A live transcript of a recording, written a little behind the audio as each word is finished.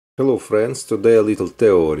Hello friends, today a little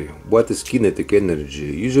theory. What is kinetic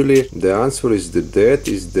energy? Usually the answer is that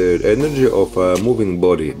is the energy of a moving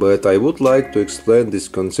body, but I would like to explain this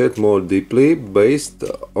concept more deeply based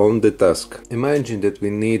on the task. Imagine that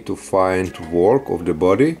we need to find work of the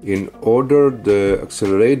body in order to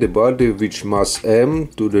accelerate the body which mass m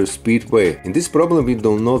to the speed v. In this problem we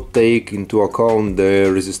do not take into account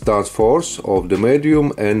the resistance force of the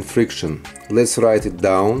medium and friction. Let's write it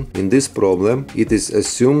down. In this problem it is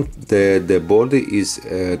assumed that the body is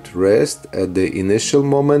at rest at the initial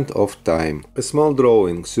moment of time. A small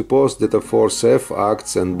drawing. Suppose that a force F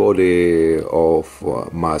acts on body of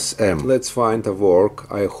mass m. Let's find a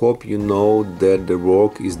work. I hope you know that the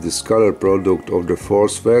work is the scalar product of the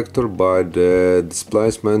force vector by the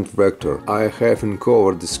displacement vector. I haven't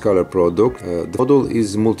covered the scalar product. The module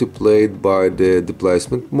is multiplied by the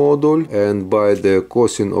displacement module and by the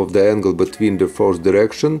cosine of the angle between the force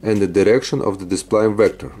direction and the direction of the displacement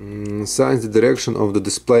vector. Since the direction of the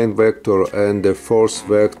displacement vector and the force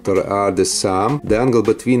vector are the sum, the angle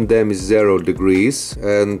between them is 0 degrees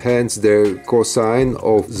and hence the cosine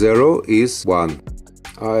of 0 is 1.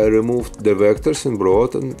 I removed the vectors and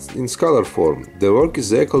brought in scalar form. The work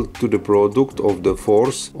is equal to the product of the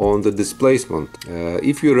force on the displacement.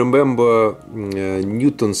 If you remember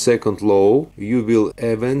Newton's second law, you will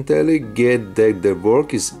eventually get that the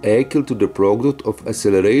work is equal to the product of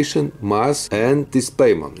acceleration, mass and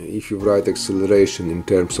displacement. If you write acceleration in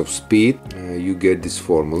terms of speed, you get this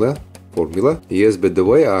formula. Yes, but the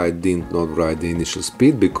way I did not write the initial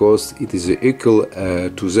speed because it is equal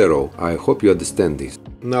to 0. I hope you understand this.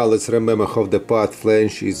 Now let's remember how the path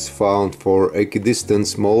length is found for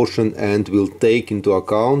equidistant motion and will take into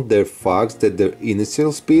account the fact that the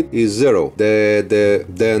initial speed is 0.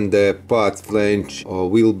 Then the path length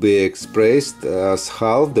will be expressed as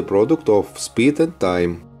half the product of speed and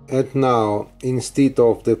time. And now, instead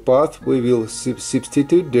of the path, we will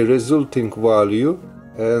substitute the resulting value,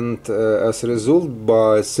 and as a result,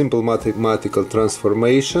 by simple mathematical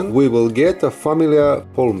transformation, we will get a familiar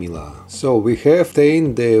formula. So we have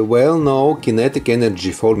obtained the well-known kinetic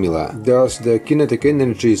energy formula. Thus, the kinetic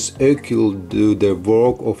energy is equal to the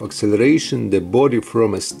work of acceleration the body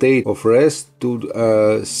from a state of rest to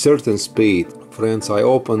a certain speed. Friends, I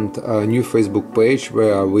opened a new Facebook page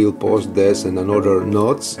where I will post this and another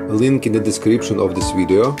notes. Link in the description of this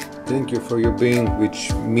video. Thank you for your being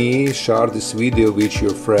with me. Share this video with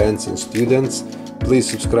your friends and students. Please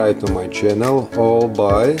subscribe to my channel. All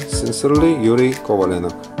by sincerely Yuri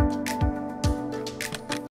Kovalenok.